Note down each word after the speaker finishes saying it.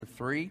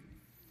3.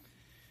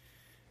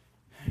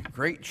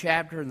 Great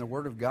chapter in the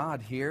Word of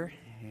God here,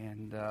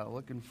 and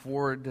looking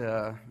forward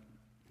to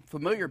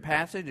familiar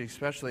passage,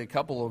 especially a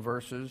couple of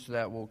verses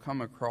that we'll come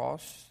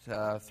across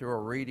through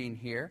our reading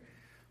here.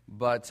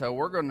 But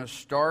we're going to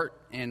start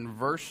in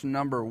verse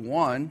number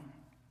 1,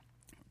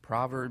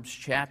 Proverbs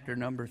chapter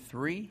number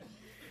 3.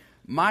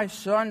 My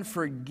son,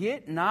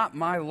 forget not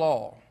my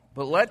law,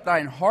 but let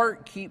thine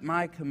heart keep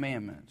my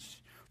commandments.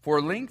 For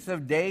length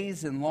of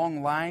days and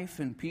long life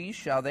and peace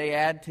shall they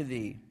add to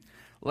thee.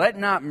 Let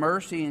not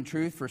mercy and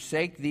truth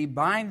forsake thee.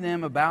 Bind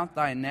them about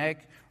thy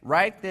neck.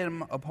 Write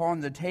them upon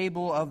the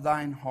table of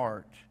thine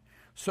heart.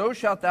 So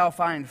shalt thou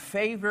find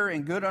favor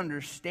and good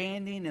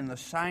understanding in the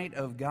sight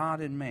of God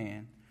and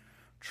man.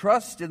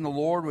 Trust in the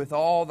Lord with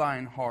all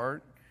thine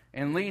heart,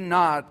 and lean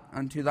not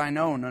unto thine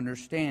own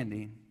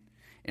understanding.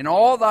 In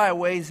all thy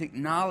ways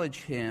acknowledge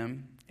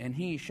him, and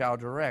he shall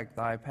direct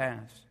thy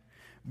paths.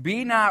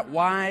 Be not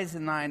wise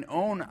in thine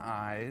own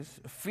eyes.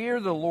 Fear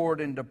the Lord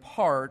and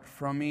depart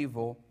from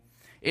evil.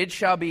 It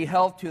shall be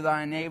health to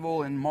thy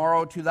navel and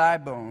marrow to thy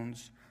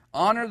bones.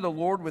 Honor the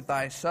Lord with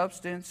thy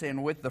substance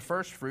and with the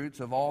firstfruits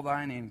of all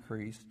thine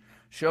increase.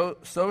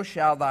 So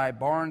shall thy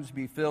barns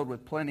be filled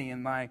with plenty,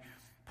 and thy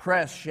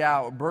press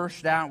shall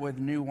burst out with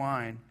new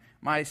wine.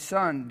 My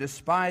son,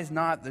 despise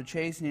not the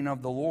chastening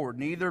of the Lord,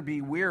 neither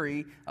be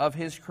weary of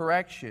his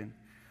correction.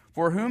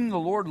 For whom the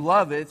Lord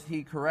loveth,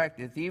 he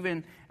correcteth,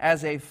 even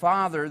as a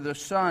father the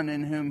son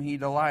in whom he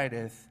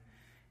delighteth.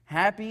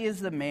 Happy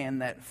is the man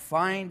that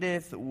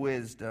findeth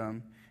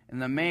wisdom,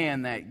 and the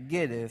man that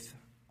getteth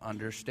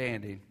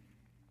understanding.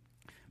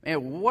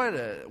 Man, what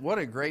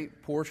a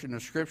great portion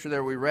of Scripture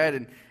that we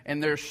read,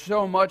 and there's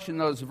so much in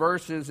those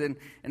verses, and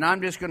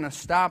I'm just going to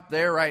stop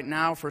there right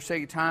now for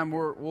sake of time.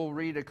 We'll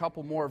read a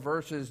couple more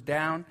verses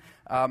down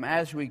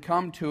as we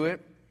come to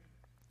it.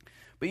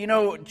 But you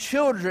know,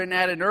 children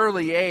at an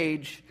early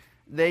age,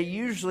 they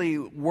usually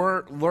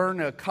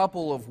learn a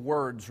couple of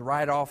words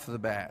right off the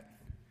bat.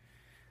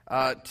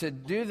 To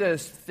do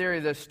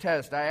this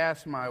test, I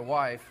asked my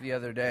wife the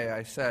other day,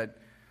 I said,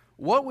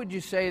 what would you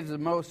say the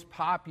most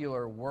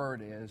popular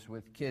word is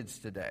with kids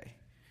today?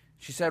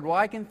 She said, well,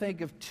 I can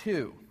think of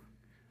two,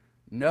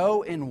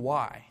 no and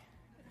why.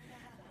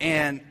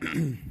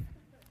 And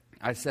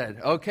I said,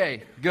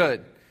 okay,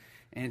 good.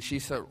 And she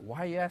said,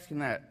 why are you asking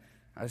that?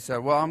 I said,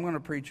 well, I'm going to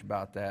preach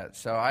about that.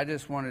 So I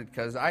just wanted,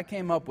 because I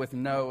came up with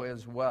no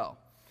as well.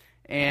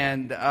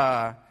 And,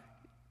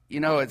 you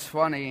know, it's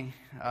funny.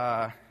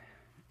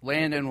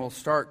 Landon will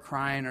start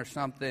crying or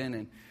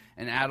something,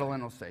 and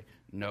Adeline will say,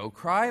 no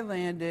cry,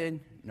 Landon,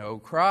 no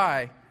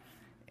cry.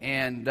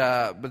 And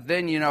but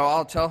then, you know,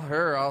 I'll tell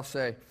her, I'll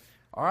say,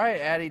 all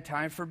right, Addie,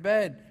 time for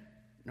bed.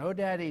 No,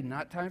 Daddy,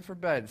 not time for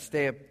bed.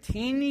 Stay a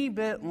teeny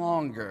bit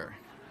longer.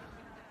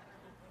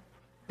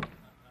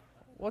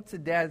 What's a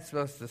dad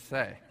supposed to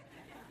say?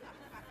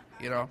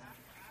 You know,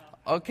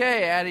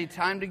 okay, Addie,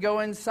 time to go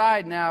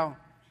inside now.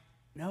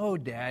 No,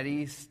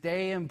 Daddy,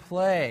 stay and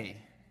play.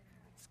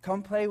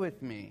 Come play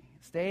with me.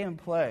 Stay and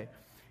play.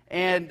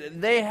 And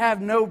they have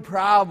no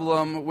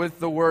problem with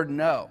the word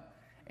no.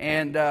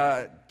 And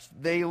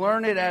they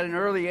learn it at an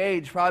early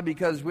age, probably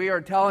because we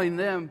are telling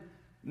them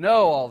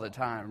no all the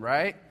time,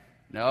 right?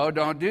 No,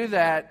 don't do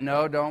that.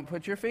 No, don't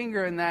put your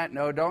finger in that.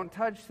 No, don't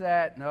touch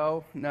that.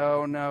 No,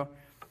 no, no.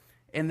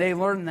 And they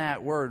learn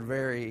that word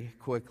very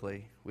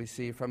quickly, we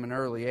see, from an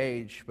early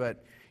age.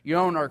 But, you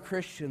know, in our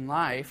Christian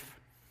life,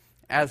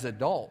 as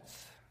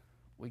adults,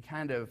 we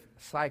kind of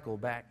cycle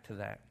back to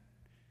that.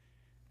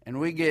 And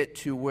we get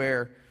to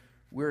where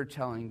we're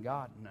telling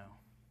God no.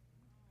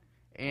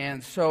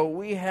 And so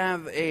we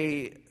have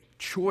a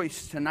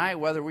choice tonight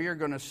whether we are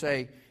going to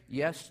say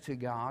yes to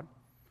God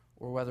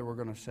or whether we're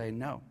going to say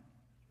no.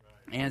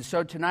 And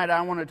so tonight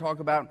I want to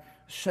talk about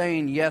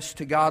saying yes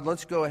to God.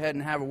 Let's go ahead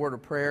and have a word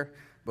of prayer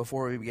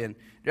before we begin.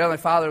 Dear Heavenly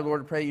Father,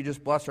 Lord, I pray you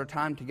just bless our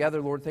time together.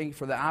 Lord, thank you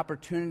for the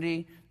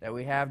opportunity that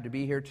we have to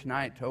be here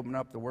tonight to open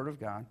up the Word of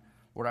God.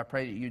 Lord, I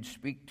pray that you'd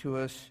speak to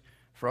us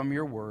from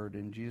your Word.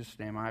 In Jesus'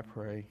 name I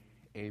pray,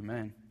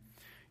 amen.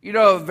 You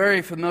know, a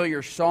very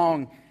familiar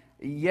song,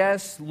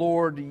 yes,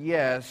 Lord,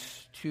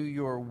 yes, to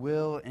your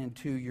will and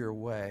to your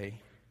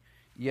way.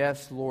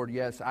 Yes, Lord,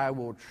 yes, I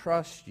will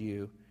trust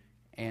you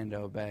and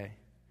obey.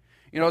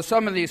 You know,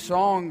 some of these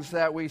songs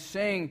that we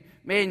sing,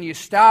 man, you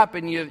stop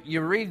and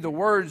you read the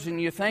words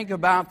and you think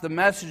about the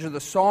message of the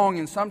song,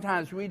 and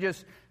sometimes we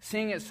just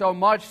sing it so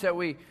much that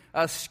we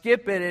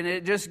skip it, and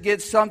it just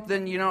gets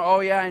something, you know, oh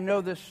yeah, I know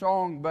this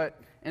song,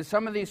 and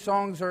some of these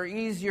songs are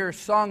easier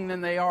sung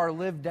than they are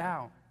lived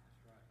out.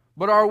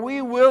 But are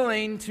we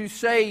willing to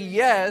say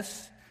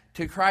yes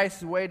to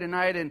Christ's way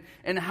tonight? And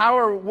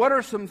what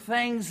are some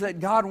things that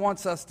God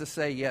wants us to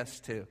say yes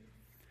to?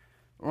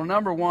 Well,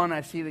 number one,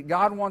 I see that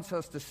God wants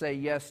us to say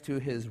yes to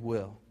His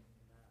will.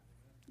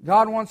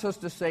 God wants us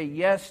to say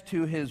yes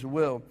to His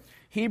will.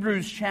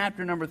 Hebrews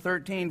chapter number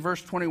 13,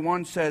 verse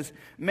 21 says,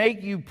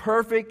 make you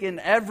perfect in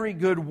every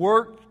good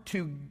work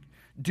to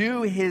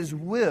do His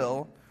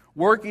will,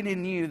 working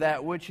in you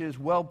that which is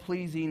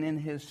well-pleasing in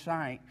His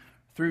sight,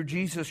 through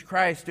Jesus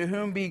Christ, to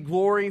whom be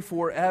glory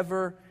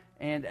forever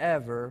and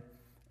ever.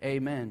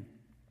 Amen.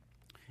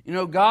 You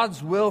know,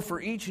 God's will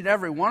for each and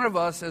every one of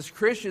us as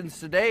Christians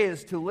today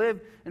is to live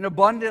an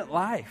abundant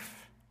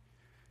life,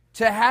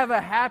 to have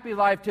a happy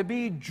life, to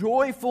be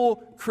joyful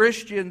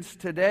Christians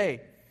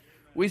today.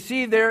 We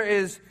see there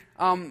is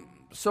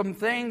some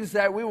things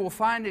that we will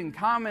find in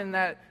common,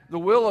 that the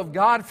will of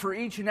God for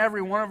each and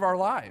every one of our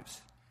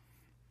lives.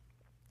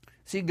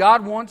 See,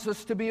 God wants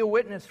us to be a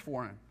witness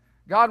for Him.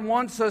 God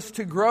wants us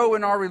to grow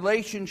in our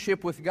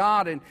relationship with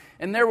God,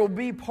 and there will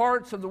be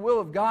parts of the will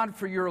of God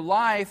for your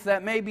life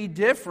that may be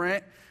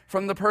different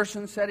from the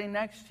person sitting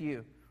next to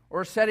you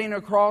or sitting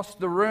across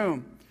the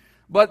room.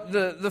 But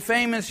the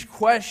famous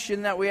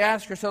question that we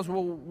ask ourselves,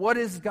 well, what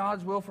is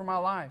God's will for my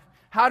life?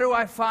 How do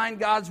I find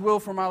God's will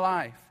for my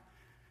life?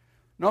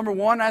 Number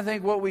one, I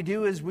think what we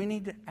do is we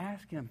need to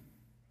ask Him.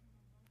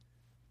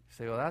 You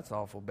say, well, that's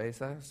awful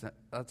basic.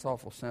 That's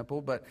awful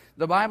simple. But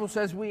the Bible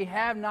says we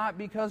have not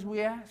because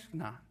we ask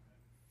not.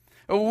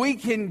 We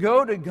can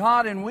go to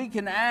God and we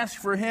can ask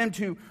for Him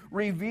to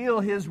reveal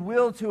His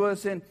will to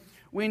us. And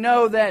we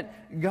know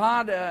that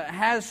God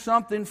has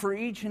something for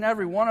each and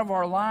every one of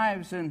our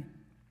lives. And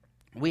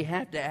we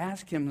have to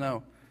ask Him,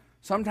 though.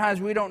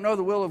 Sometimes we don't know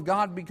the will of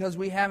God because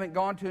we haven't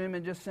gone to Him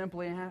and just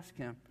simply asked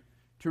Him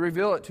to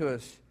reveal it to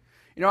us.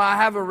 You know, I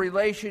have a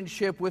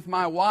relationship with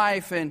my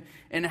wife, and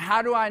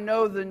how do I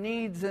know the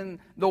needs and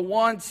the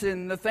wants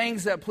and the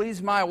things that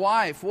please my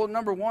wife? Well,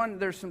 number one,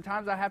 there's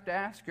sometimes I have to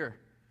ask her,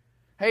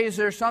 hey, is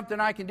there something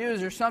I can do?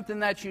 Is there something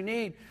that you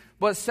need?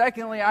 But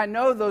secondly, I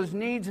know those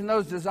needs and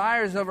those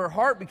desires of her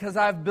heart because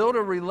I've built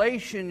a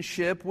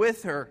relationship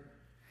with her.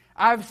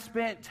 I've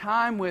spent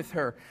time with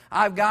her.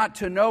 I've got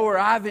to know her.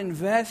 I've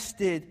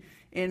invested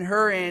in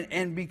her,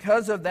 and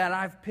because of that,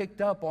 I've picked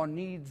up on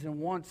needs and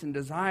wants and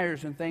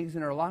desires and things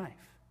in her life.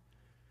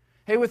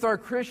 Hey, with our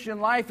Christian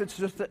life, it's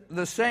just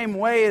the same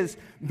way as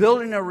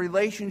building a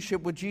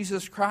relationship with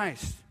Jesus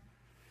Christ.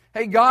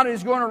 Hey, God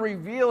is going to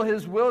reveal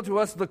His will to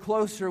us the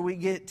closer we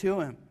get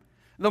to Him.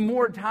 The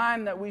more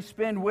time that we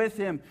spend with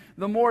Him,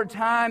 the more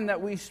time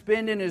that we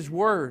spend in His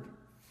Word.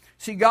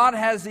 See, God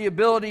has the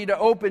ability to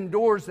open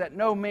doors that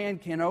no man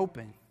can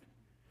open.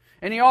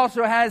 And He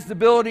also has the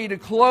ability to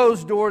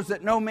close doors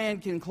that no man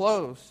can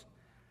close.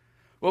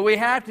 Well, we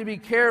have to be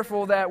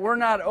careful that we're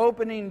not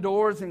opening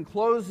doors and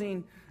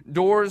closing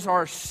doors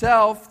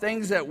ourselves,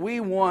 things that we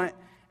want,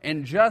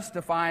 and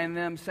justifying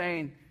them,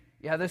 saying,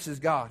 yeah, this is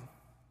God.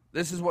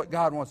 This is what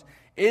God wants.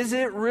 Is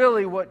it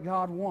really what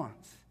God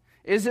wants?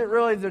 Is it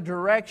really the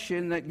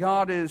direction that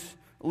God is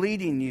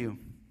leading you?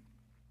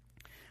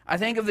 I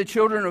think of the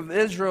children of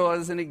Israel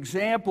as an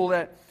example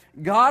that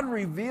God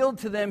revealed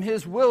to them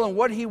His will and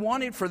what He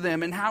wanted for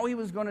them and how He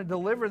was going to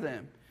deliver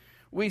them.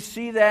 We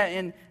see that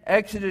in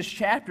Exodus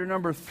chapter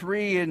number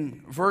 3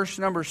 and verse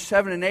number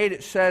 7 and 8.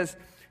 It says,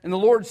 and the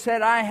Lord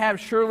said, I have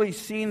surely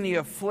seen the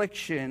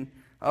affliction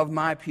of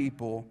my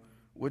people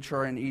which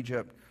are in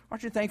Egypt.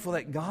 Aren't you thankful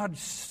that God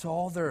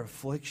saw their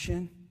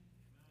affliction?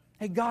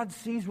 Hey, God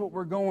sees what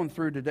we're going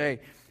through today,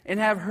 and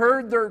have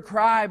heard their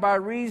cry by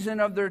reason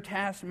of their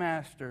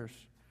taskmasters.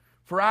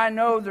 For I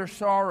know their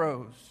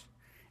sorrows.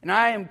 And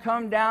I am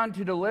come down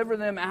to deliver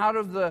them out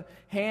of the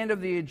hand of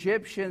the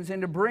Egyptians,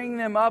 and to bring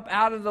them up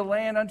out of the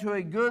land unto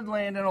a good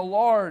land and a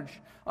large,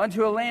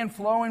 unto a land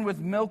flowing with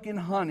milk and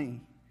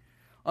honey,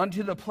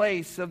 unto the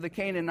place of the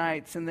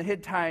Canaanites and the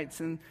Hittites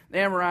and the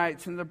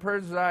Amorites and the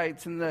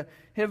Perizzites and the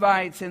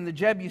Hivites and the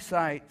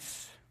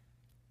Jebusites.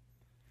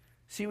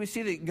 See, we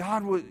see that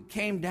God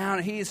came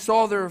down. He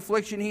saw their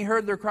affliction. He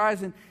heard their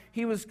cries, and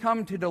He was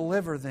come to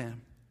deliver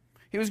them.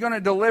 He was going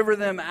to deliver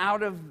them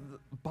out of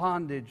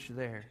bondage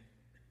there.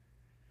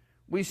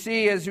 We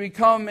see as we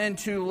come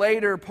into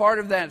later part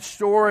of that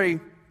story,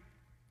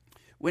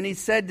 when He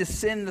said to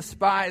send the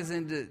spies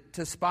and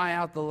to spy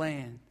out the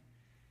land.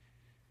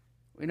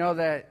 We know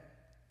that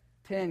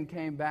 10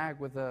 came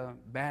back with a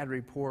bad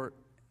report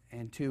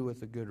and 2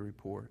 with a good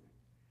report.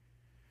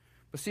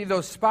 But see,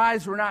 those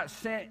spies were not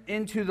sent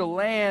into the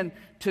land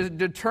to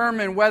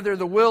determine whether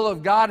the will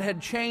of God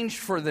had changed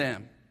for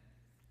them.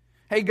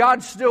 Hey,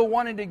 God still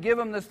wanted to give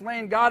them this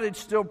land. God had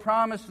still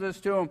promised this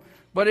to them.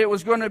 But it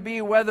was going to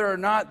be whether or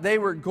not they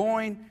were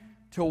going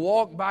to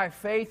walk by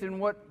faith in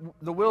what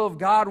the will of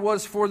God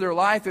was for their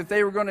life, if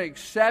they were going to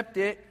accept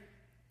it,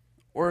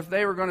 or if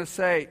they were going to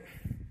say,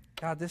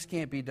 God, this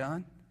can't be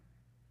done.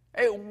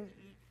 Hey,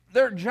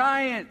 they're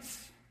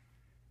giants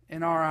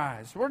in our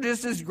eyes. We're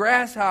just as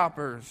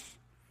grasshoppers.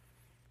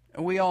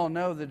 And we all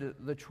know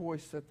the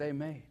choice that they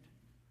made.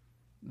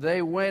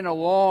 They went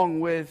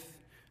along with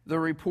the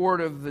report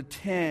of the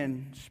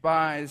 10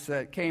 spies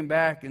that came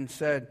back and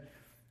said,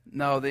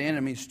 no, the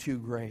enemy's too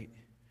great.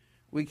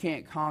 We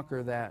can't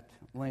conquer that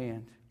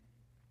land.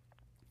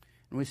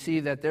 And we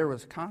see that there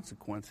was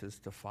consequences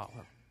to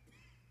follow.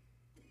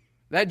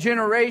 That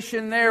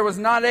generation there was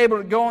not able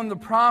to go in the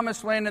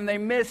promised land, and they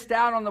missed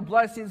out on the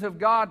blessings of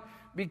God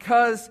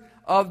because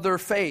of their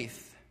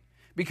faith.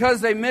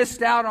 Because they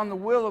missed out on the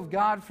will of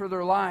God for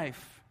their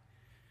life.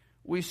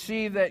 We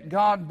see that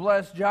God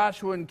blessed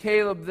Joshua and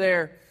Caleb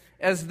there,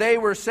 as they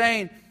were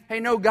saying, hey,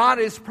 no, God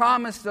has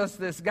promised us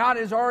this. God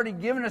has already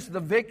given us the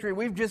victory.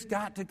 We've just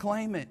got to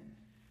claim it.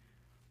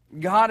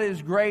 God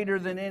is greater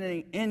than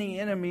any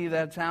enemy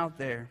that's out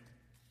there.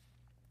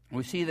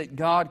 We see that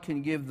God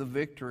can give the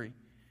victory.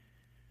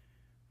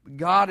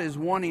 God is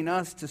wanting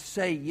us to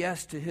say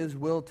yes to His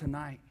will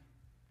tonight.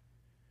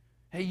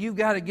 Hey, you've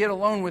got to get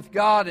alone with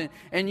God,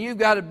 and you've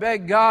got to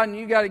beg God, and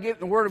you've got to get in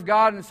the Word of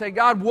God and say,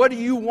 God, what do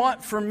you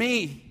want from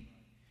me?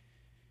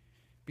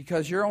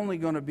 Because you're only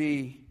going to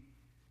be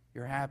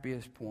your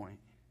happiest point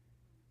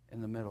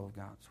in the middle of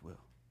God's will.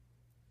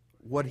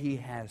 What He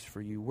has for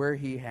you, where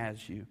He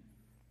has you.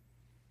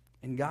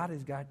 And God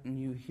has gotten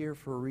you here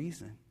for a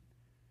reason.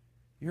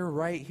 You're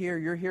right here.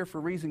 You're here for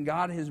a reason.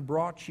 God has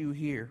brought you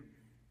here.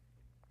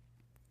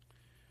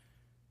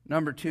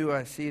 Number 2,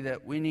 I see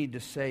that we need to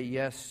say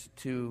yes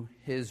to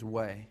His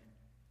way.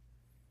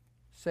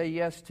 Say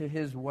yes to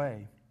His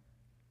way.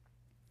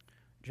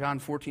 John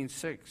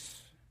 14:6,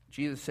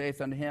 Jesus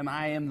saith unto him,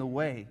 I am the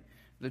way,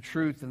 the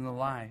truth, and the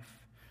life.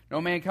 No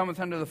man cometh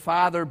unto the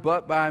Father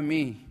but by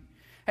me.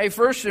 Hey,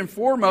 first and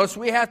foremost,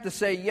 we have to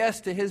say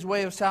yes to His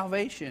way of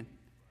salvation.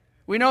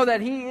 We know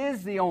that He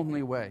is the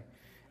only way.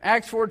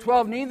 Acts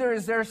 4:12, neither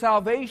is there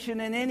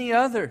salvation in any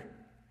other.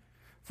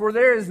 For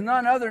there is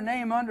none other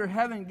name under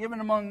heaven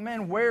given among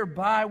men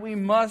whereby we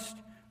must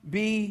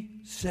be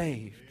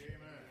saved. Amen.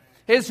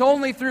 It's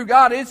only through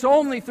God. It's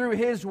only through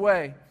His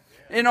way.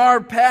 In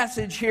our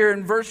passage here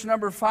in verse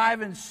number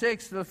 5 and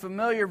 6, the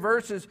familiar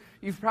verses,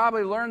 you've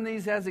probably learned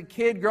these as a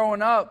kid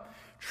growing up.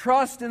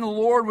 Trust in the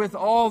Lord with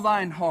all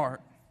thine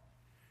heart.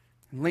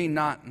 And lean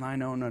not in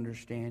thine own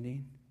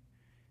understanding.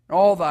 In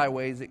all thy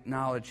ways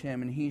acknowledge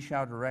Him, and He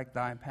shall direct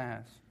thy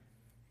paths.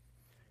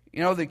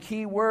 You know, the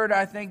key word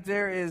I think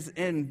there is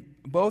in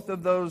both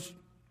of those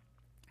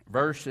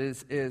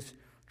verses is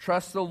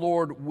trust the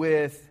Lord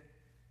with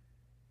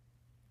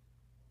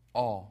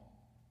all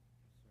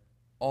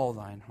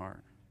thine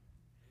heart.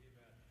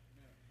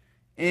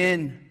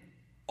 In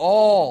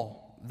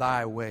all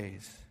thy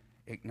ways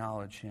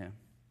acknowledge Him.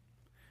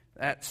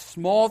 That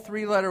small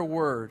 3-letter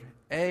word,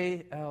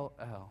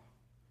 A-L-L,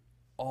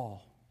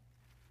 all.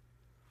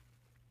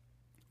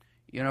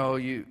 You know,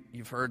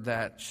 you've heard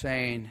that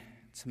saying,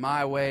 it's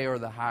my way or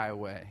the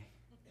highway.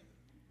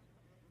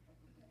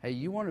 Hey,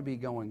 you want to be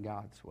going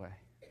God's way.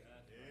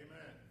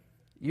 Amen.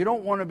 You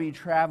don't want to be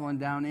traveling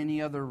down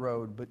any other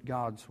road but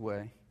God's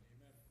way.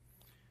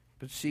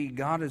 But see,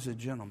 God is a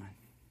gentleman.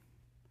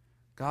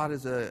 God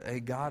is a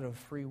God of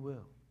free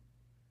will.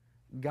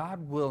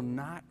 God will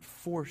not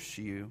force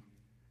you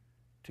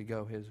to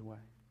go His way.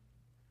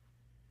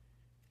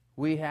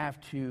 We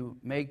have to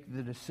make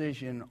the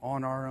decision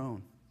on our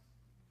own.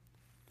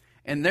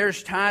 And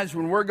there's times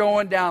when we're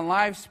going down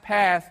life's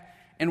path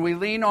and we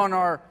lean on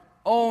our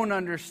own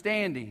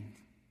understanding.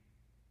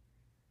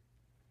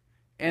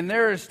 And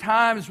there's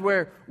times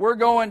where we're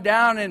going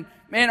down and,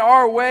 man,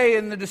 our way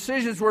and the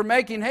decisions we're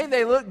making, hey,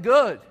 they look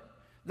good.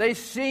 They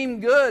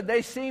seem good.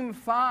 They seem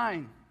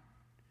fine.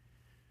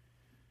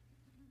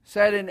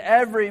 Said, and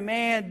every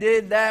man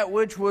did that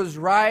which was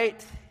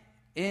right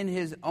in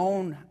his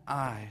own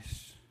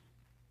eyes.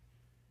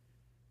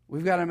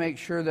 We've got to make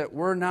sure that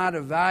we're not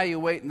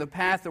evaluating the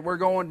path that we're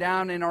going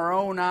down in our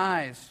own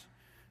eyes,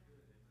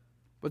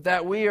 but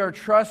that we are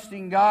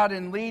trusting God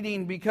and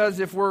leading,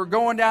 because if we're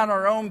going down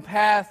our own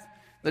path,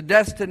 the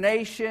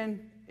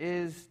destination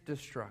is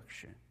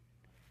destruction.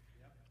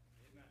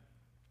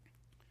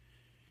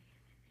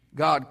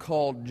 God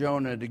called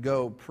Jonah to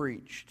go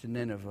preach to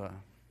Nineveh.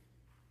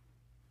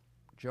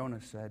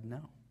 Jonah said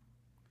no.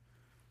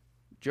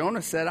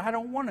 Jonah said, I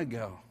don't want to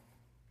go.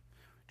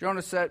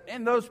 Jonah said,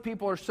 and those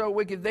people are so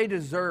wicked, they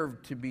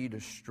deserve to be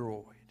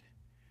destroyed.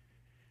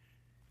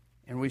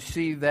 And we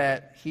see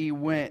that he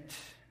went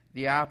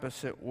the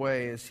opposite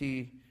way as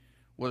he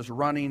was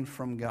running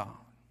from God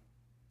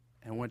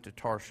and went to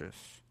Tarshish.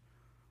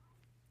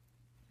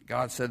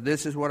 God said,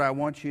 this is what I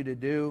want you to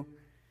do.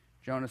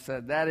 Jonah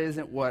said, that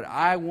isn't what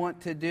I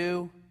want to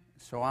do,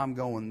 so I'm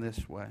going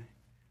this way.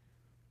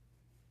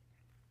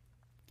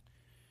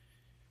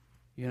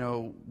 You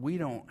know,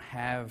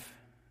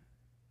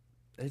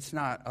 it's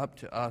not up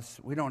to us.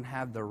 We don't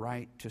have the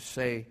right to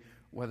say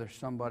whether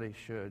somebody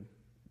should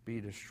be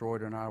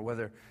destroyed or not, or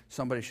whether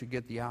somebody should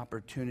get the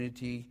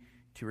opportunity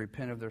to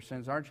repent of their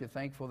sins. Aren't you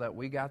thankful that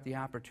we got the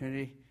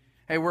opportunity?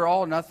 Hey, we're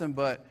all nothing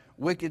but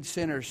wicked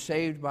sinners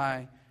saved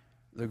by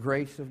the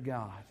grace of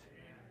God.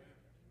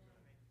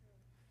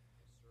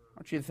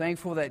 Aren't you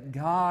thankful that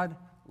God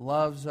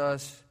loves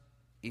us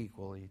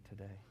equally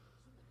today?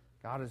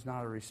 God is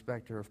not a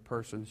respecter of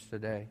persons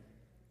today.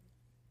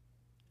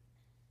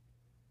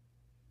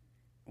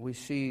 We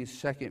see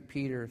 2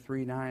 Peter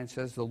 3:9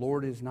 says, the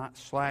Lord is not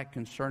slack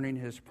concerning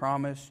His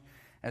promise,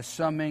 as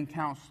some men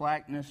count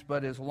slackness,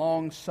 but is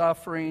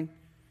long-suffering.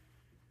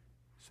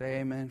 Say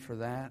amen for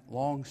that.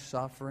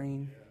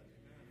 Long-suffering.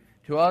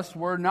 To us,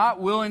 we're not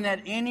willing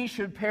that any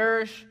should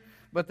perish,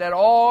 but that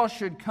all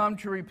should come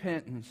to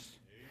repentance.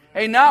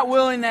 Hey, not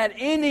willing that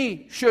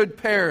any should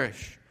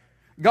perish.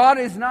 God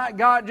has not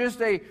got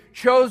just a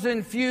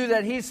chosen few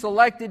that He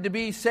selected to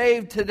be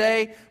saved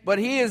today, but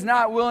He is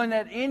not willing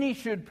that any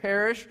should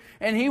perish,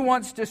 and He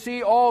wants to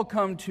see all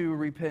come to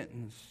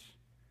repentance.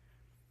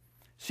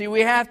 See,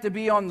 we have to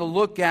be on the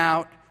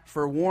lookout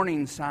for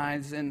warning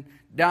signs and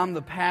down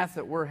the path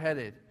that we're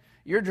headed.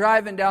 You're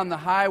driving down the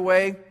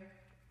highway.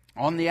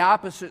 On the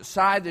opposite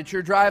side that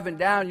you're driving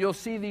down, you'll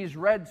see these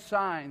red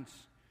signs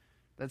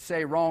that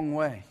say wrong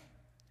way.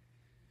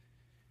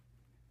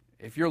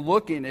 If you're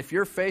looking, if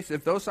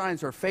those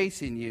signs are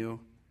facing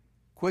you,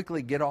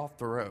 quickly get off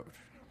the road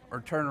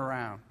or turn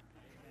around.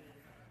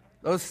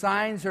 Those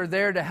signs are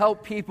there to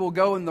help people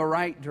go in the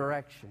right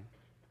direction.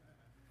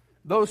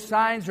 Those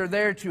signs are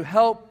there to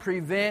help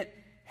prevent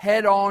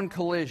head-on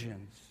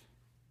collisions.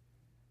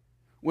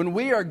 When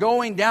we are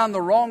going down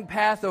the wrong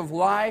path of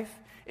life,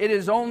 it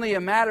is only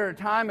a matter of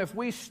time. If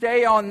we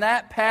stay on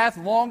that path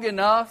long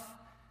enough,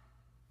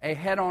 a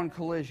head-on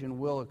collision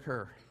will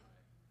occur.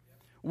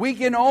 We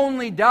can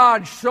only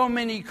dodge so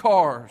many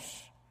cars.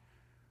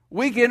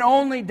 We can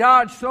only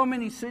dodge so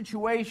many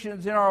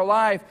situations in our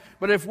life.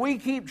 But if we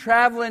keep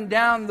traveling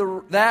down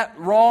that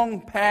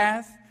wrong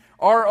path,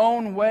 our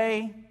own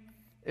way,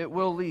 it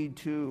will lead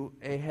to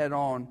a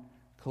head-on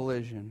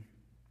collision.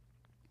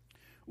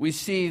 We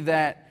see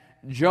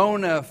that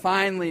Jonah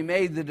finally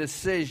made the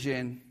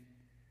decision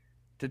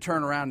to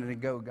turn around and to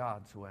go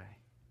God's way.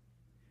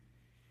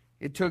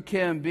 It took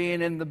him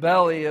being in the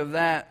belly of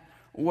that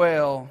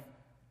whale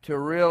to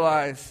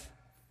realize,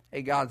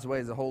 hey, God's way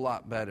is a whole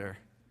lot better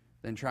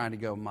than trying to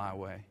go my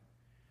way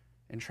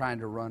and trying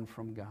to run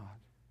from God.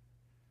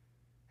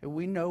 And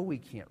we know we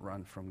can't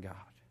run from God.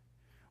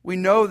 We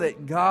know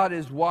that God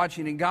is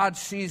watching and God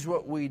sees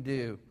what we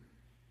do.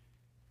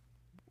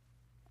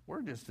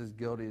 We're just as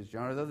guilty as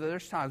Jonah.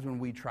 There's times when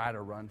we try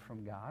to run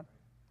from God.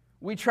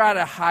 We try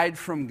to hide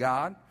from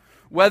God.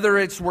 Whether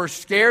it's we're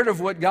scared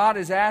of what God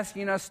is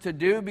asking us to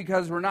do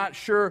because we're not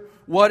sure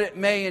what it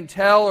may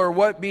entail or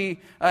what be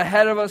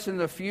ahead of us in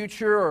the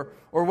future,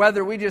 or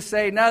whether we just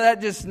say, no,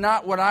 that's just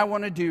not what I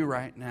want to do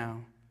right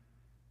now.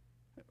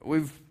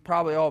 We've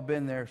probably all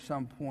been there at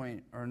some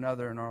point or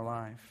another in our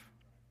life.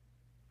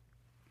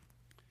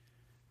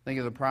 Think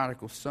of the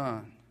prodigal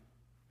son.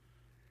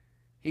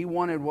 He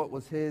wanted what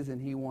was his and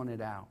he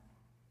wanted out,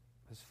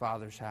 his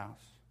father's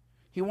house.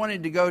 He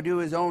wanted to go do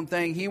his own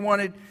thing. He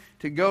wanted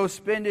to go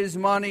spend his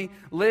money,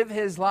 live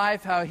his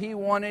life how he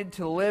wanted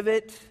to live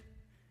it,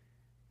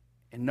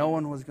 and no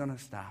one was going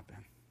to stop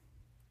him.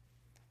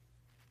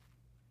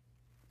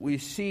 We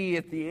see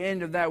at the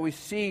end of that, we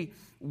see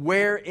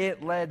where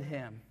it led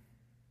him.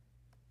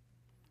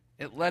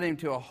 It led him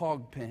to a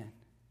hog pen.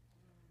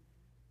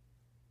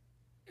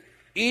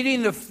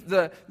 Eating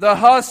the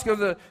husk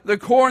of the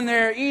corn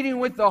there, eating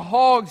with the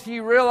hogs, he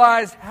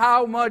realized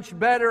how much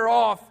better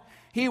off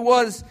he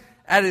was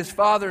at his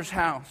father's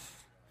house.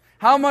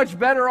 How much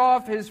better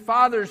off his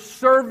father's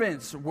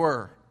servants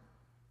were.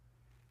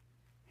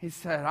 He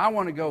said, I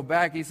want to go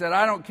back. He said,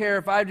 I don't care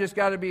if I've just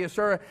got to be a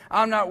servant.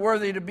 I'm not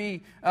worthy to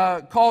be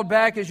called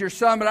back as your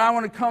son, but I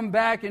want to come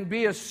back and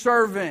be a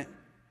servant.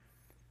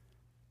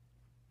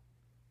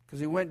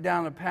 Because he went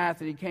down a path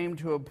and he came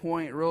to a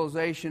point,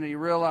 realization, and he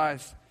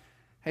realized,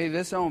 hey,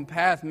 this own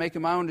path,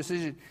 making my own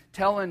decision,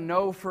 telling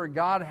no for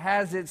God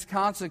has its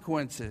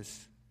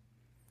consequences.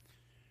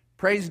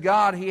 Praise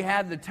God, he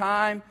had the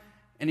time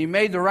and he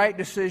made the right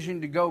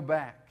decision to go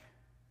back.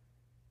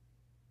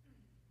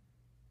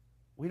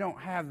 We don't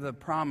have the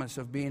promise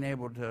of being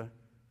able to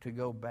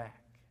go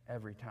back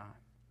every time.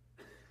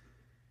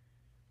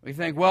 We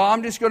think, well,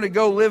 I'm just going to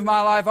go live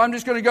my life. I'm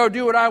just going to go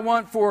do what I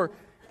want for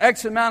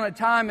X amount of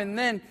time, and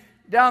then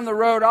down the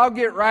road I'll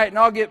get right and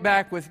I'll get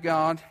back with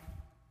God.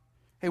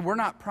 Hey, we're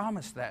not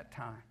promised that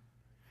time.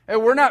 Hey,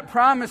 we're not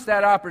promised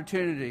that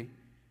opportunity.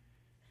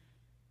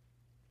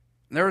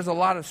 There was a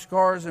lot of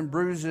scars and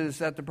bruises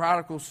that the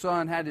prodigal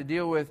son had to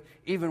deal with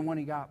even when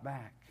he got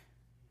back.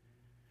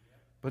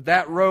 But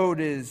that road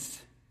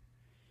is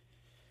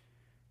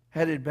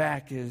headed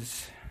back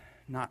is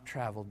not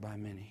traveled by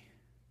many.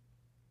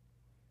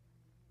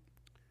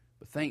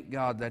 But thank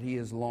God that he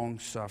is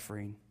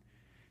long-suffering.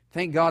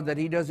 Thank God that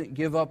he doesn't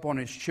give up on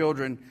his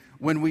children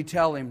when we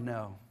tell him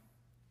no.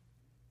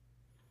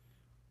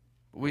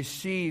 We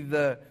see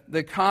the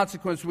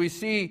consequence. We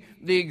see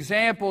the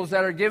examples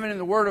that are given in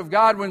the Word of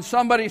God when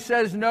somebody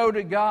says no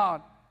to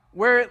God,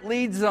 where it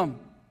leads them.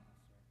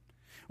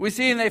 We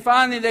see and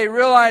they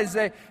realize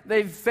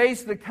they've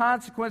faced the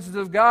consequences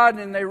of God,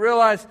 and they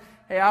realize,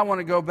 hey, I want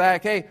to go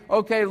back. Hey,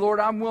 okay, Lord,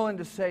 I'm willing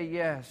to say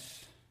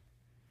yes.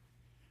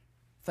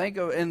 Think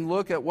of and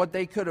look at what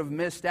they could have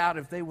missed out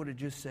if they would have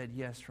just said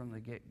yes from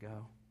the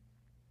get-go.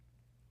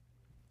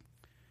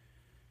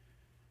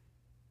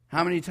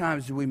 How many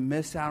times do we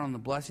miss out on the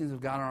blessings of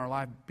God in our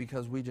life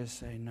because we just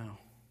say no?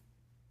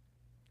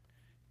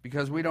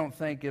 Because we don't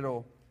think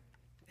I'm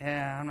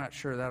not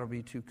sure that'll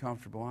be too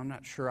comfortable. I'm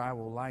not sure I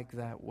will like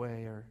that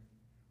way or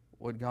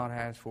what God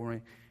has for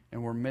me.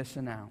 And we're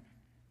missing out.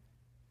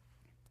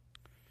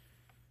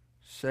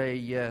 Say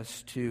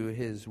yes to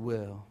His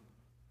will.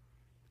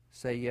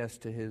 Say yes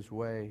to His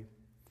way.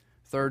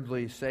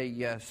 Thirdly, say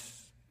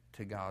yes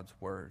to God's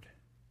word.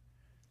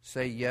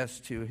 Say yes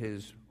to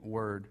his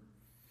word.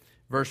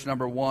 Verse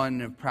number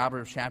 1 of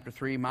Proverbs chapter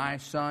 3, my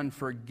son,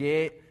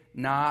 forget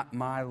not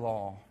my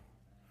law,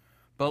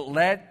 but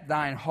let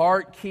thine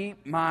heart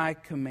keep my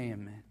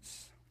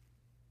commandments.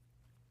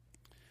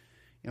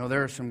 You know,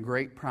 there are some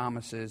great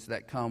promises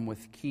that come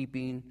with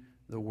keeping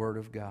the word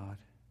of God.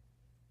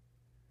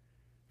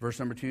 Verse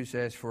number 2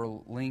 says,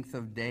 for length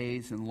of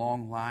days and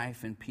long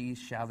life and peace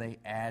shall they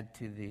add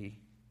to thee.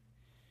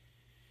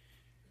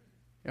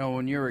 You know,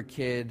 when you were a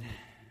kid, I'm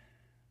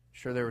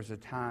sure there was a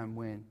time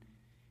when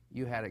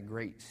you had a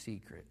great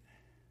secret.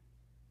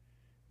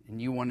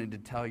 And you wanted to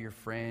tell your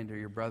friend or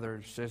your brother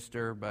or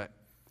sister, but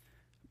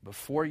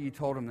before you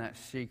told them that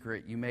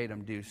secret, you made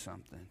them do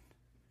something.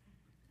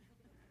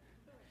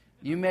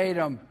 You made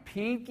them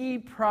pinky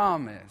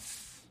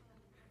promise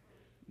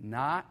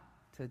not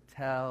to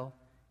tell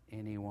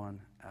anyone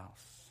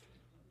else.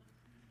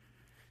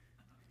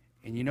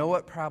 And you know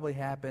what probably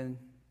happened?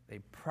 They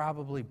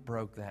probably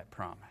broke that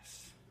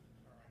promise.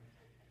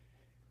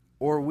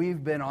 Or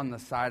we've been on the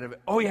side of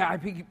it. Oh yeah, I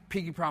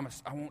pinky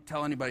promise. I won't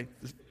tell anybody.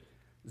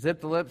 Zip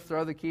the lips,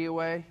 throw the key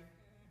away.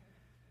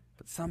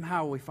 But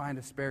somehow we find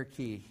a spare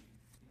key.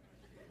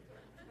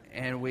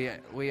 And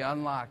we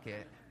unlock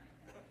it.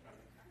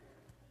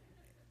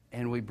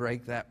 And we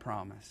break that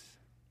promise.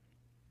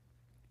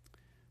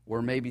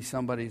 Or maybe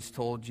somebody's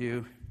told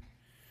you,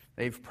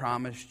 they've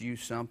promised you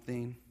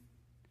something,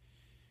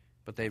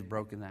 but they've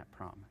broken that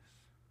promise.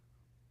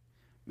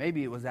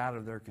 Maybe it was out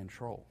of their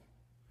control.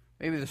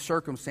 Maybe the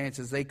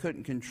circumstances, they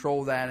couldn't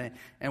control that,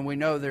 and we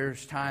know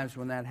there's times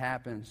when that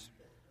happens.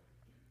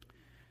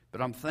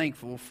 But I'm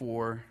thankful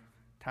for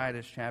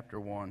Titus chapter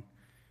 1,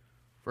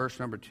 verse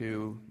number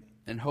 2,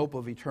 in hope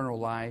of eternal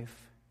life,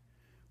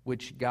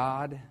 which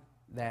God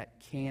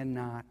that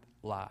cannot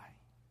lie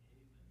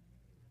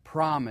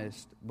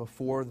promised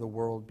before the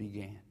world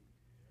began.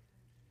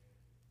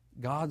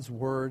 God's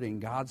word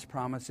and God's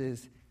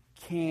promises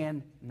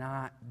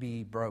cannot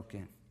be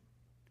broken.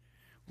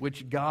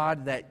 Which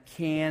God that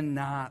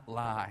cannot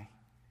lie.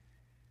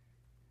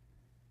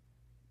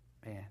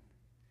 Man,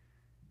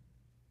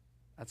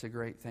 that's a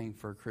great thing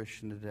for a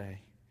Christian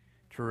today.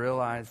 To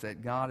realize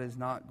that God is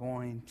not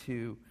going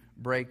to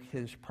break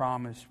his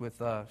promise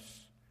with us.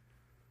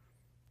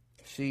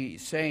 See,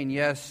 saying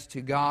yes to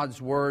God's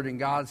word and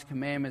God's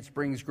commandments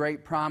brings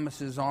great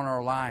promises on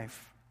our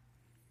life.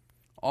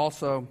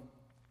 Also,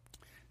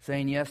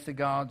 saying yes to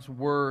God's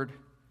word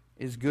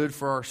is good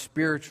for our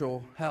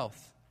spiritual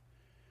health.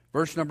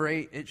 Verse number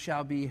 8, it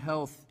shall be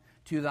health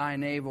to thy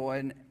navel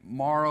and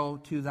marrow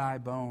to thy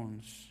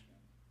bones.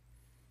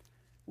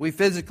 We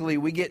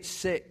get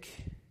sick.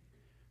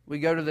 We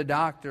go to the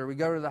doctor. We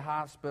go to the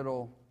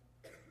hospital.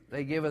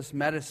 They give us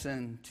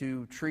medicine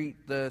to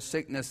treat the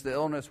sickness, the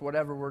illness,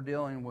 whatever we're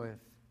dealing with.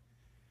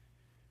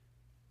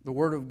 The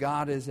Word of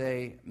God is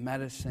a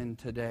medicine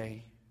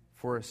today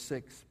for a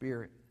sick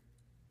spirit.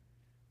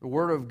 The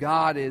Word of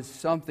God is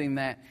something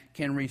that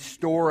can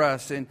restore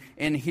us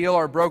and heal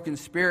our broken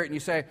spirit. And you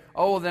say,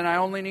 oh, then I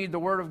only need the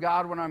Word of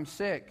God when I'm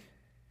sick.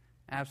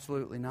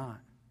 Absolutely not.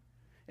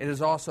 It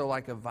is also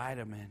like a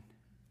vitamin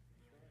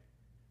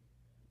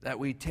that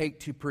we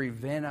take to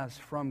prevent us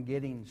from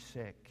getting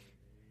sick.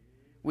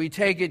 We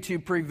take it to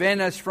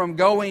prevent us from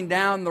going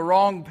down the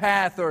wrong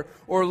path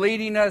or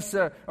leading us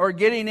or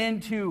getting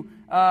into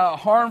a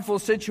harmful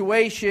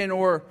situation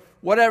or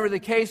whatever the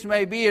case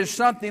may be. Is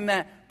something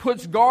that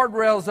puts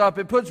guardrails up,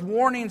 it puts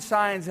warning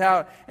signs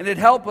out, and it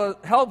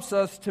helps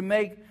us to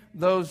make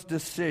those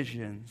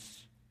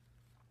decisions.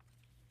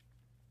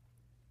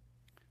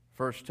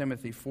 1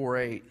 Timothy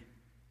 4:8.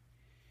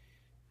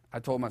 I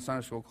told my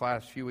Sunday school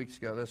class a few weeks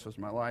ago this was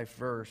my life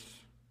verse.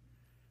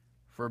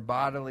 For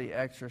bodily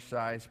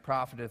exercise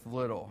profiteth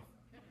little.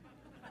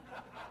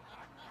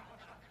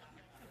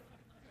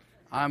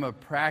 I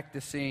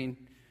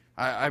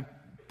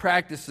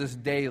practice this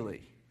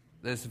daily,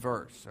 this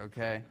verse,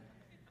 okay?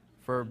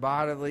 For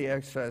bodily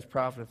exercise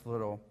profiteth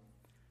little,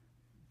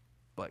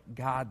 but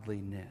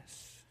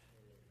godliness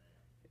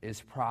is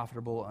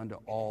profitable unto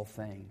all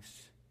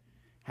things,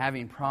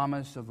 having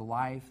promise of the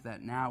life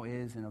that now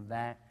is and of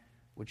that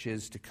which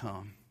is to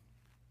come.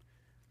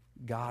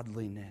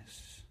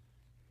 Godliness.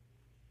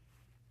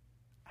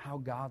 How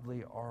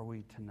godly are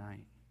we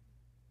tonight?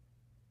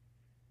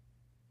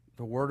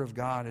 The Word of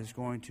God is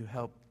going to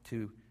help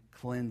to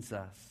cleanse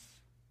us,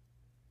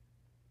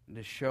 and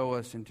to show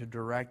us and to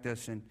direct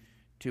us and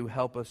to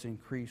help us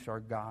increase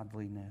our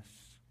godliness.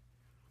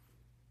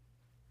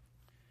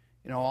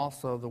 You know,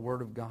 also the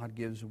Word of God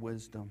gives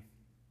wisdom.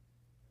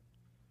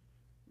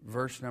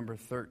 Verse number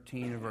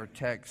 13 of our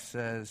text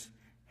says,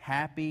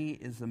 happy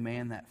is the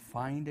man that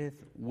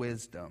findeth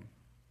wisdom,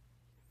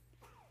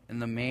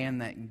 and the man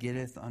that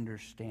getteth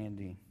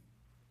understanding.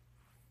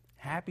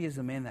 Happy is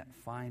the man that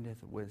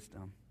findeth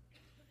wisdom.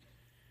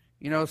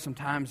 You know,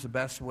 sometimes the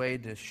best way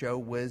to show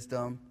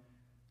wisdom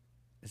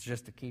is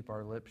just to keep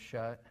our lips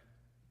shut.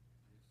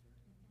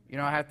 You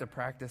know, I have to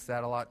practice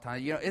that a lot of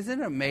times. You know, isn't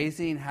it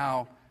amazing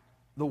how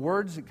the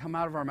words that come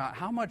out of our mouth,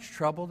 how much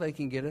trouble they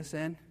can get us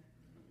in.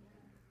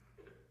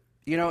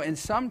 You know, and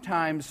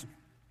sometimes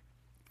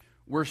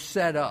we're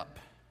set up,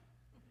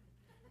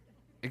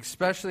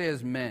 especially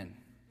as men.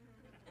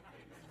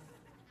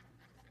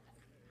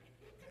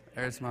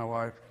 There's my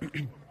wife.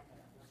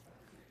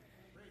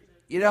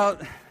 You know,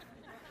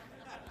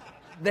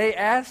 they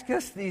ask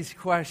us these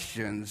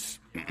questions.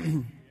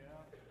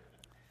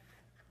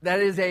 That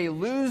is a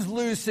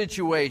lose-lose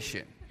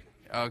situation,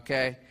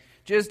 okay?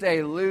 Just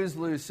a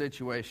lose-lose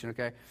situation,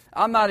 okay?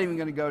 I'm not even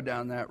going to go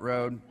down that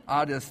road.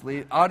 I'll just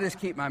leave. I'll just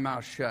keep my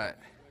mouth shut.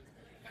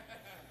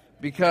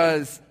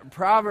 Because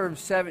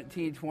Proverbs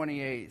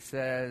 17:28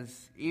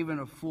 says, even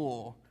a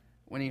fool,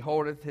 when he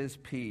holdeth his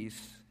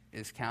peace,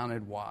 is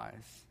counted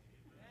wise.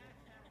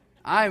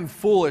 I am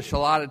foolish a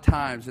lot of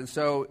times, and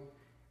so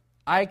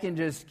I can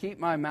just keep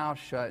my mouth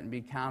shut and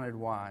be counted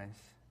wise.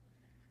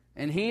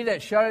 And he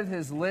that shutteth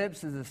his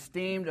lips is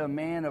esteemed a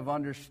man of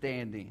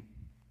understanding.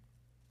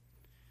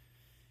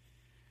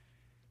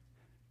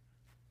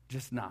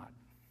 Just nod.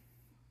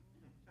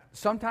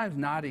 Sometimes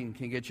nodding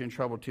can get you in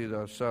trouble too,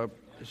 though, so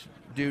just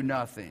do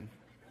nothing.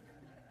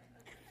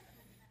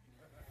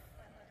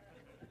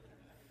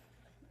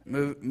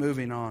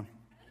 Moving on.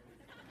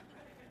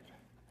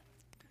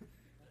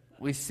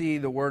 We see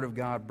the Word of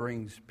God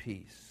brings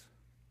peace.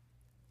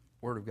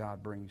 Word of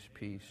God brings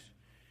peace.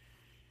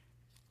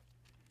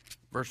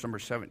 Verse number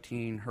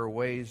 17, her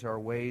ways are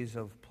ways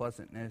of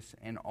pleasantness,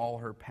 and all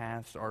her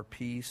paths are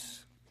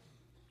peace.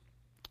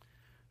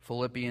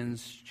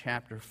 Philippians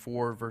chapter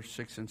 4, verse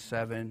 6 and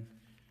 7,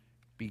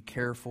 be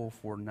careful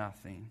for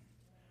nothing,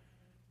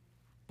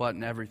 but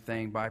in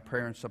everything, by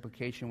prayer and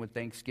supplication with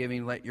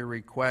thanksgiving, let your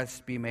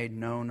requests be made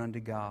known unto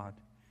God.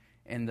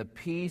 And the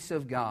peace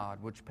of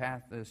God, which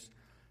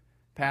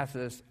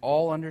passeth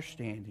all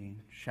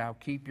understanding, shall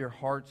keep your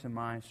hearts and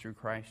minds through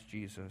Christ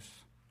Jesus.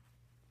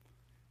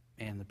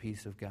 And the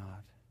peace of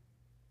God.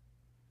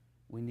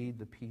 We need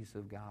the peace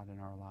of God in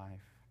our life.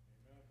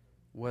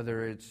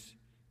 Whether it's,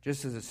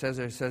 just as it says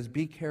there, it says,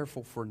 be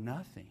careful for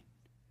nothing.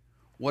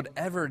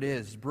 Whatever it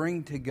is,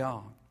 bring to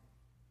God.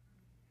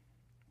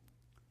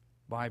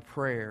 By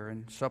prayer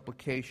and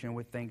supplication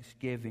with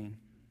thanksgiving,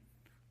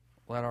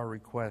 let our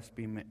requests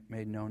be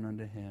made known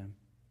unto Him.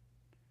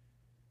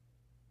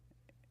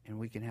 And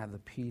we can have the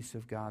peace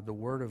of God. The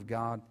Word of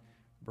God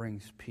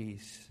brings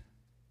peace.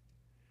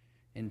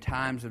 In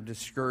times of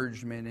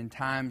discouragement, in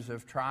times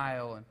of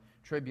trial and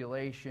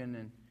tribulation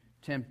and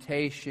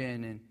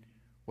temptation and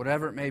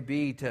whatever it may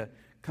be, to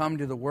come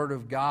to the Word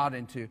of God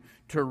and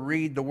to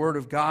read the Word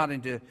of God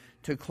and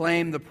to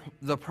claim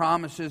the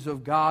promises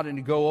of God and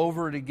to go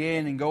over it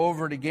again and go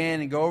over it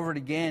again and go over it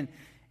again,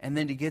 and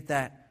then to get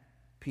that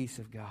peace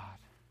of God.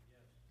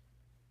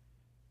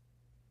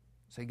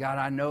 Say, God,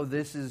 I know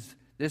this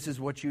is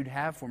what you'd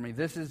have for me.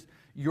 This is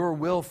your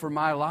will for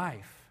my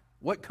life.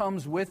 What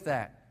comes with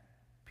that?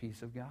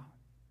 Peace of God.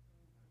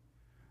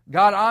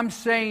 God, I'm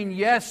saying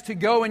yes to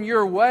go in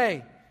your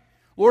way.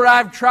 Lord,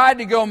 I've tried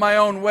to go my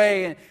own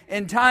way,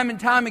 and time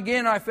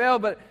again I fail,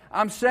 but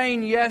I'm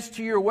saying yes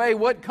to your way.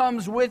 What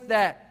comes with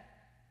that?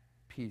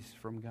 Peace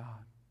from God.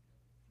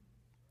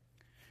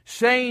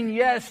 Saying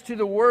yes to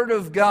the Word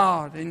of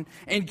God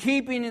and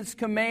keeping its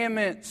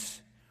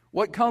commandments.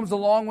 What comes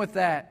along with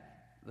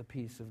that? The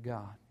peace of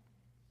God.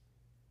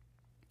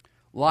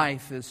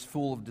 Life is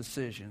full of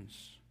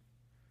decisions.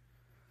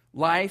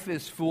 Life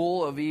is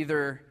full of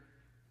either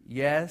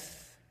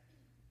yes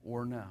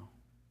or no.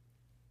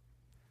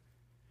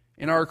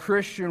 In our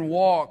Christian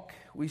walk,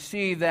 we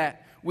see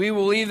that we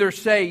will either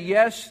say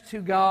yes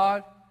to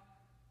God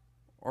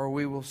or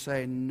we will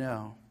say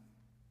no.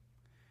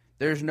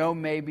 There's no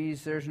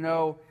maybes. There's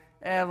no,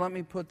 let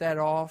me put that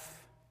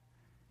off.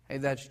 Hey,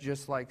 that's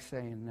just like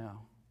saying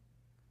no.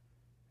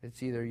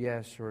 It's either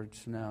yes or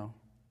it's no.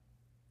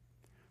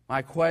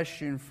 My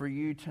question for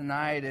you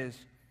tonight is,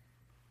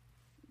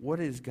 what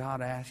is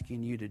God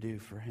asking you to do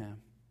for Him?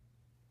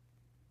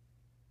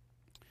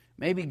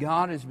 Maybe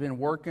God has been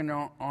working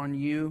on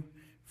you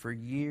for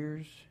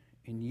years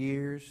and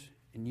years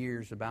and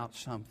years about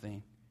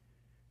something.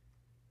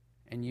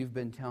 And you've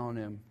been telling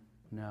Him,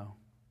 no,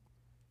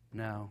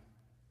 no,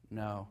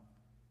 no.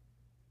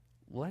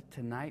 Let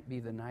tonight be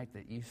the night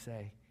that you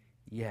say,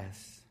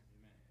 yes.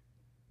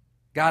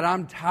 God,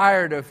 I'm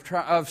tired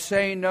of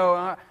saying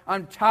no.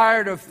 I'm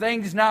tired of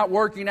things not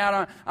working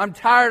out. I'm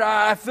tired.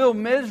 I feel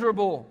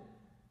miserable.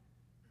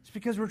 It's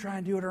because we're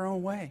trying to do it our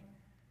own way.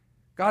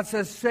 God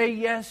says, say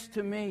yes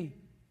to me.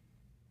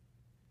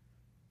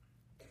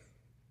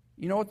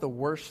 You know what the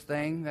worst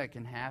thing that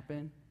can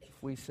happen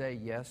if we say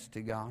yes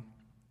to God?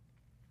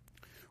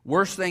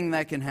 Worst thing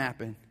that can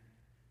happen,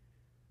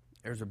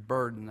 there's a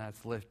burden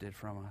that's lifted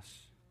from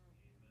us.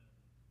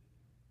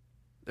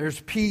 There's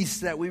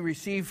peace that we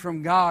receive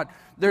from God.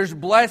 There's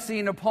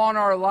blessing upon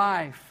our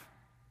life.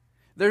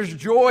 There's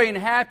joy and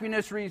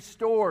happiness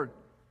restored.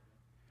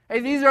 Hey,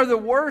 these are the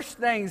worst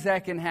things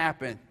that can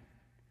happen.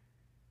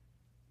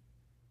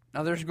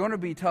 Now, there's going to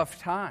be tough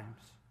times.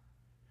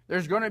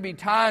 There's going to be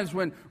times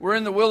when we're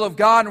in the will of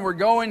God and we're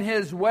going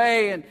His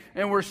way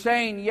and we're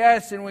saying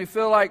yes and we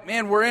feel like,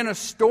 man, we're in a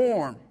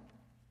storm.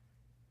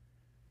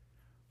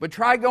 But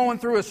try going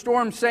through a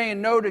storm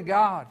saying no to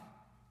God.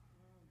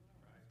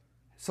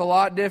 It's a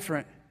lot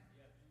different.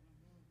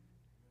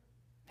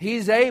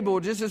 He's able,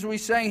 just as we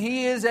sang,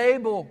 He is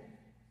able.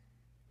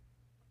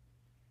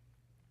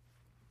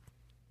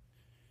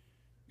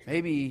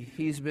 Maybe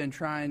He's been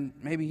telling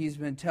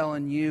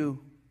you,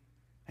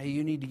 hey,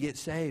 you need to get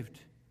saved.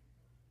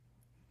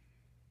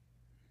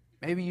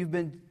 Maybe you've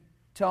been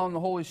telling the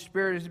Holy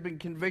Spirit has been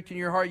convicting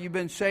your heart. You've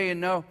been saying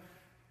no.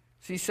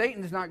 See,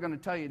 Satan's not going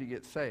to tell you to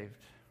get saved.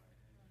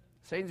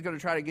 Satan's going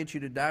to try to get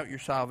you to doubt your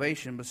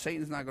salvation, but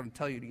Satan's not going to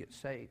tell you to get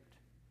saved.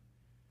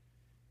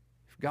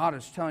 If God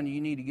is telling you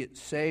need to get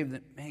saved,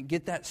 then, man,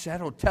 get that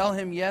settled. Tell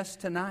Him yes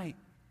tonight.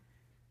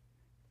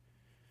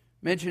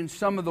 Mention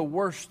some of the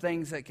worst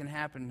things that can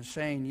happen to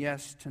saying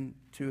yes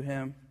to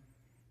Him.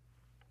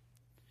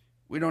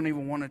 We don't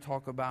even want to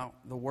talk about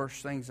the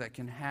worst things that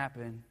can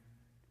happen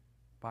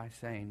by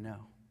saying no.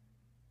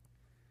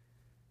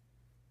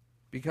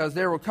 Because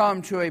there will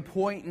come to a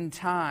point in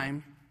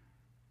time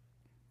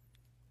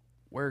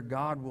where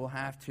God will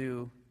have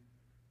to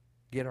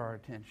get our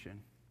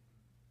attention.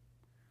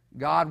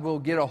 God will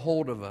get a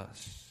hold of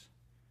us.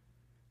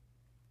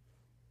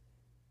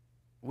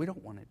 We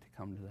don't want it to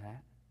come to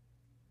that.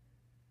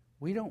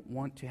 We don't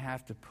want to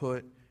have to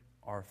put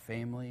our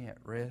family at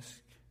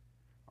risk,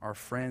 our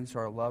friends,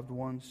 our loved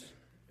ones.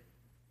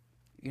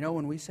 You know,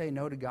 when we say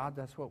no to God,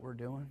 that's what we're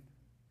doing.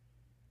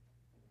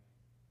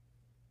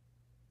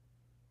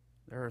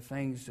 There are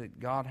things that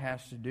God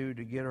has to do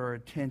to get our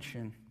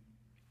attention.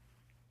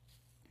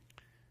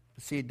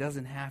 But see, it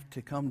doesn't have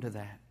to come to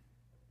that.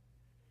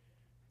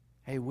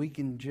 Hey, we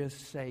can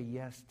just say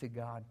yes to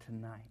God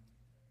tonight.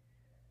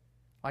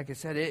 Like I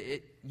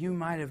said, you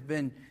might have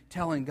been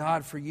telling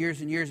God for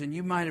years and years, and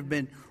you might have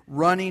been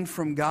running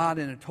from God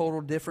in a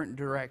total different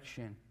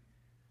direction.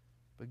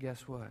 But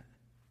guess what?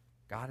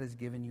 God has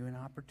given you an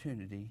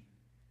opportunity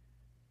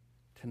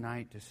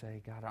tonight to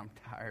say, God, I'm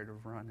tired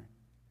of running.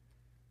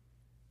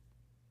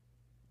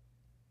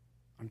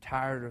 I'm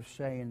tired of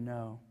saying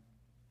no.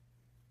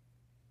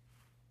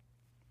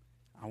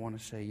 I want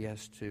to say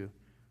yes to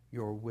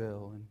your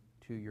will and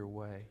to your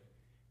way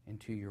and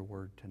to your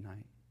word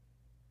tonight.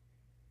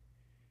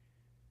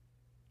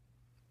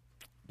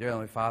 Dear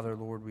Heavenly Father,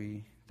 Lord,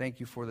 we thank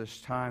you for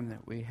this time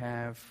that we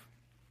have.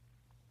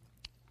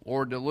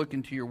 Lord, to look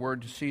into your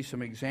word to see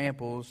some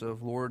examples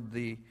of, Lord,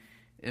 the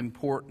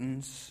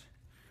importance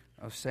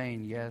of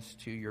saying yes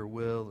to your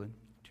will and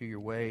to your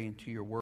way and to your word.